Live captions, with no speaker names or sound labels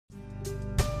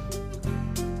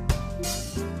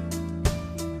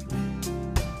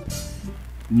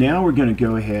Now we're going to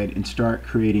go ahead and start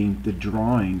creating the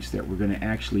drawings that we're going to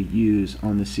actually use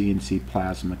on the CNC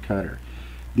plasma cutter.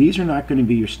 These are not going to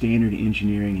be your standard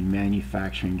engineering and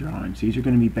manufacturing drawings. These are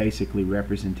going to be basically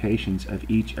representations of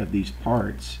each of these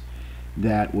parts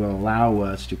that will allow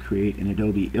us to create an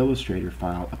Adobe Illustrator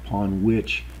file upon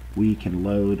which we can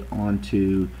load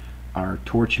onto our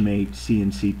Torchmate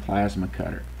CNC plasma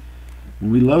cutter.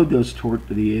 When we load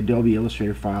the Adobe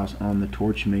Illustrator files on the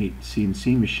Torchmate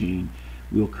CNC machine,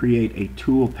 we'll create a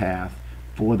tool path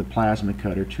for the plasma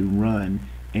cutter to run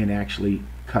and actually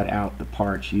cut out the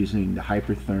parts using the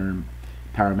Hypertherm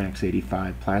PowerMax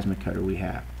 85 plasma cutter we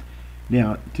have.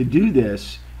 Now, to do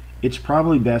this, it's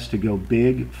probably best to go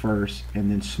big first and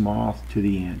then small to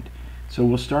the end. So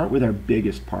we'll start with our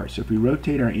biggest part. So if we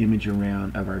rotate our image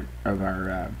around of our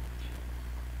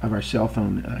cell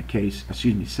phone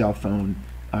cell phone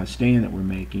stand that we're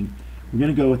making, we're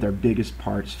going to go with our biggest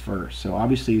parts first. So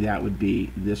obviously that would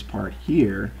be this part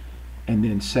here, and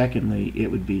then secondly it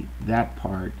would be that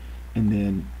part, and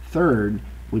then third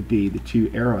would be the two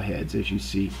arrowheads as you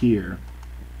see here.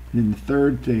 And then the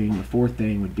fourth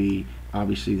thing would be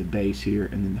obviously the base here,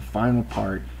 and then the final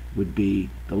part would be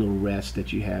the little rest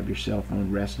that you have your cell phone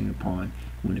resting upon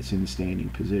when it's in the standing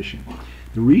position.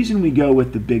 The reason we go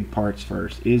with the big parts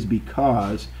first is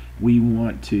because we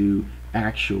want to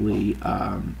actually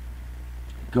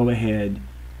go ahead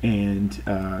and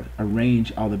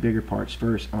arrange all the bigger parts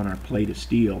first on our plate of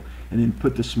steel, and then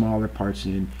put the smaller parts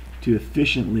in to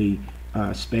efficiently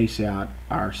space out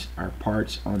our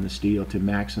parts on the steel to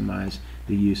maximize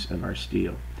the use of our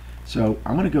steel. So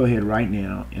I'm going to go ahead right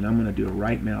now and I'm going to do a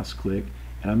right mouse click,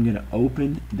 and I'm going to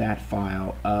open that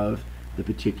file of the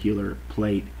particular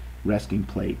plate, resting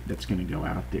plate that's going to go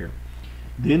out there.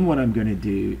 Then what I'm going to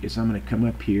do is I'm going to come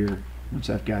up here once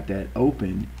I've got that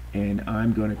open, and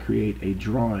I'm going to create a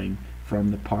drawing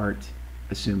from the part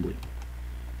assembly.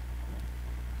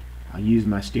 I'll use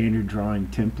my standard drawing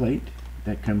template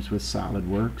that comes with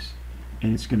SolidWorks,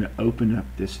 and it's going to open up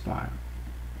this file.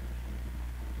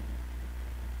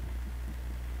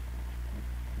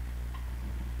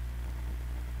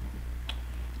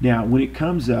 Now when it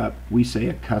comes up, we say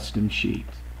a custom sheet.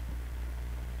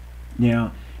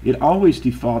 Now it always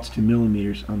defaults to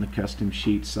millimeters on the custom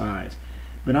sheet size,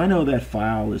 but I know that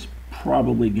file is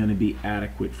probably going to be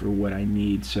adequate for what I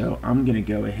need, so I'm going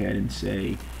to go ahead and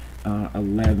say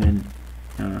 11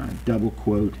 double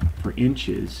quote for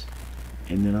inches,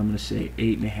 and then I'm going to say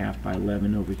 8.5 by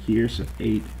 11 over here, so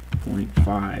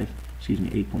 8.5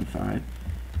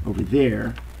 over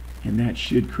there, and that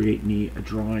should create me a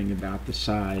drawing about the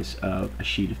size of a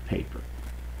sheet of paper.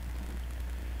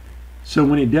 So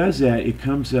when it does that, it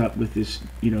comes up with this,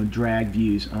 drag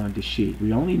views onto sheet.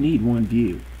 We only need one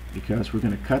view because we're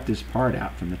going to cut this part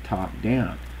out from the top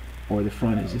down, or the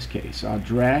front in this case. So I'll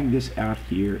drag this out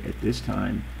here at this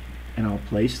time, and I'll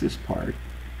place this part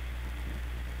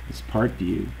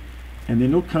view, and then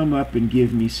it'll come up and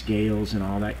give me scales and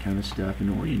all that kind of stuff, and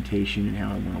orientation and how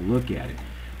I want to look at it.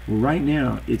 Well, right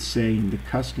now it's saying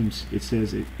it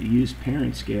says it used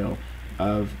parent scale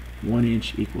of 1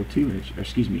 inch equal 2 inch, or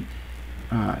excuse me,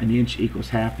 an inch equals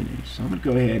half an inch. So I'm going to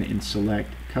go ahead and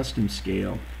select custom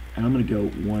scale, and I'm going to go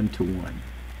 1 to 1.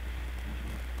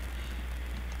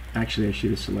 Actually, I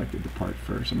should have selected the part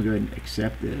first. I'm going to go ahead and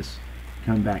accept this,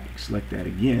 come back and select that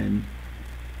again,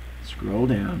 scroll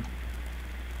down,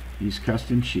 use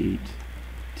custom sheet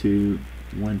to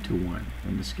 1 to 1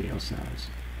 on the scale size.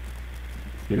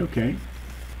 Hit OK,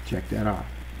 check that off.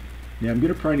 Now I'm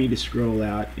going to probably need to scroll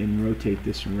out and rotate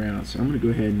this around, so I'm going to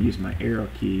go ahead and use my arrow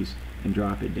keys and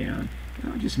drop it down.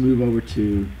 And I'll just move over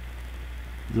to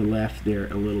the left there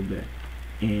a little bit,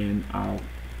 and I'll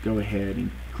go ahead and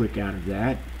click out of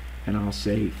that, and I'll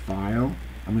say File.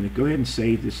 I'm going to go ahead and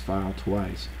save this file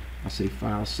twice. I'll say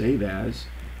File, Save As.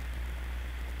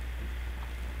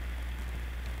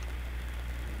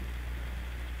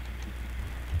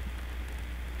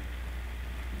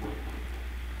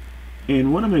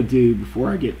 And what I'm going to do before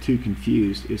I get too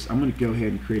confused is I'm going to go ahead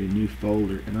and create a new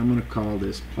folder, and I'm going to call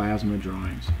this Plasma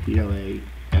Drawings,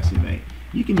 P-L-A-S-M-A.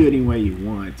 You can do it any way you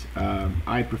want.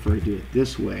 I prefer to do it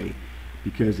this way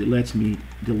because it lets me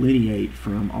delineate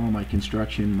from all my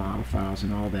construction model files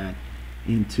and all that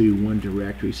into one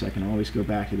directory, so I can always go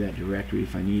back to that directory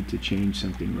if I need to change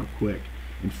something real quick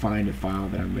and find a file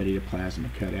that I'm ready to plasma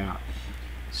cut out.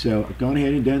 So I've gone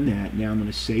ahead and done that. Now I'm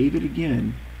going to save it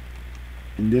again,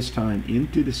 and this time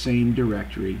into the same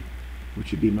directory,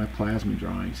 which would be my plasma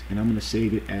drawings, and I'm going to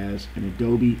save it as an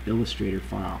Adobe Illustrator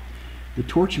file. The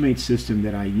Torchmate system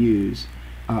that I use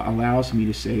allows me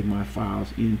to save my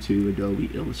files into Adobe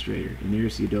Illustrator, and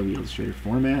there's the Adobe Illustrator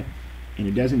format, and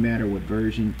it doesn't matter what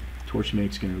version,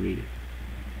 Torchmate's going to read it.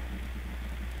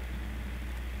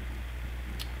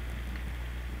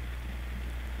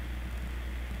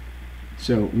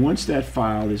 So once that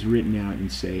file is written out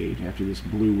and saved, after this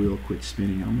blue wheel quits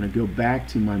spinning, I'm going to go back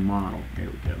to my model. There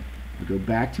we go. I'll go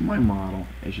back to my model,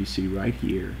 as you see right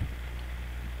here,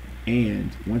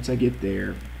 and once I get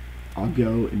there, I'll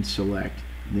go and select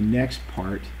the next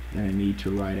part that I need to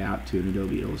write out to an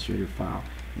Adobe Illustrator file,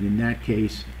 and in that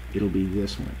case it'll be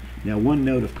this one. Now, one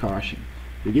note of caution: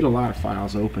 you get a lot of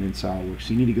files open in SOLIDWORKS,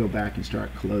 so you need to go back and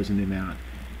start closing them out.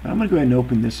 But I'm going to go ahead and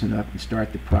open this one up and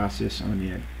start the process on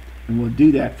it, and we'll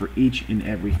do that for each and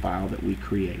every file that we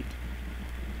create.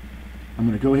 I'm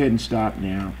going to go ahead and stop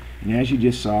now, and as you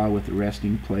just saw with the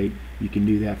resting plate, you can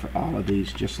do that for all of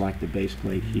these, just like the base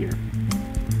plate here.